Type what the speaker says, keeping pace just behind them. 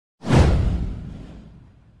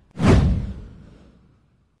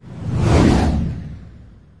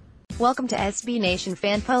Welcome to SB Nation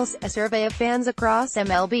FanPulse, a survey of fans across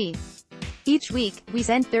MLB. Each week, we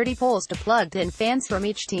send 30 polls to plugged-in fans from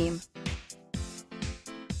each team.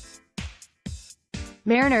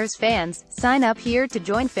 Mariners fans, sign up here to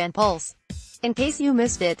join FanPulse. In case you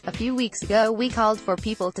missed it, a few weeks ago we called for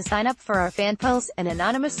people to sign up for our FanPulse, an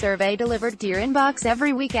anonymous survey delivered to your inbox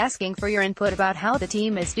every week asking for your input about how the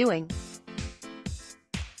team is doing.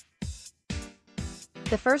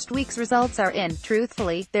 The first week's results are in.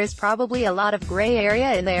 Truthfully, there's probably a lot of gray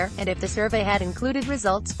area in there, and if the survey had included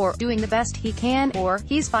results for doing the best he can, or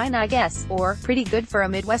he's fine I guess, or pretty good for a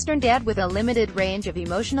Midwestern dad with a limited range of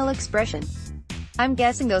emotional expression, I'm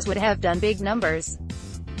guessing those would have done big numbers.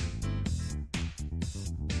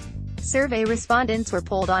 Survey respondents were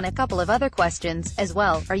polled on a couple of other questions, as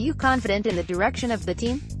well. Are you confident in the direction of the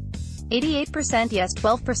team? 88% yes,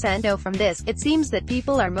 12% no. From this, it seems that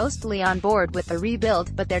people are mostly on board with the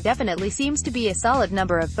rebuild, but there definitely seems to be a solid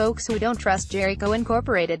number of folks who don't trust Jericho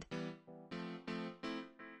Incorporated.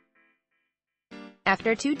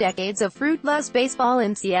 After 2 decades of fruitless baseball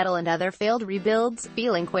in Seattle and other failed rebuilds,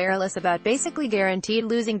 feeling querulous about basically guaranteed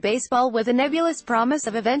losing baseball with a nebulous promise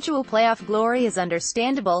of eventual playoff glory is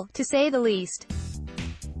understandable, to say the least.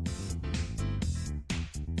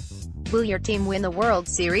 Will your team win the World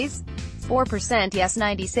Series? 4% yes,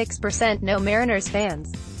 96% no. Mariners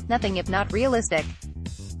fans, nothing if not realistic.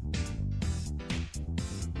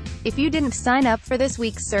 If you didn't sign up for this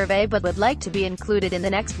week's survey but would like to be included in the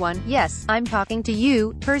next one, yes, I'm talking to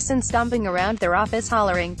you, person stomping around their office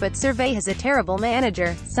hollering, "But Servais has a terrible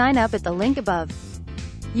manager." Sign up at the link above.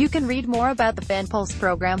 You can read more about the FanPulse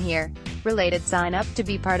program here. Related, sign up to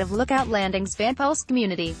be part of Lookout Landing's FanPulse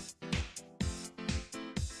community.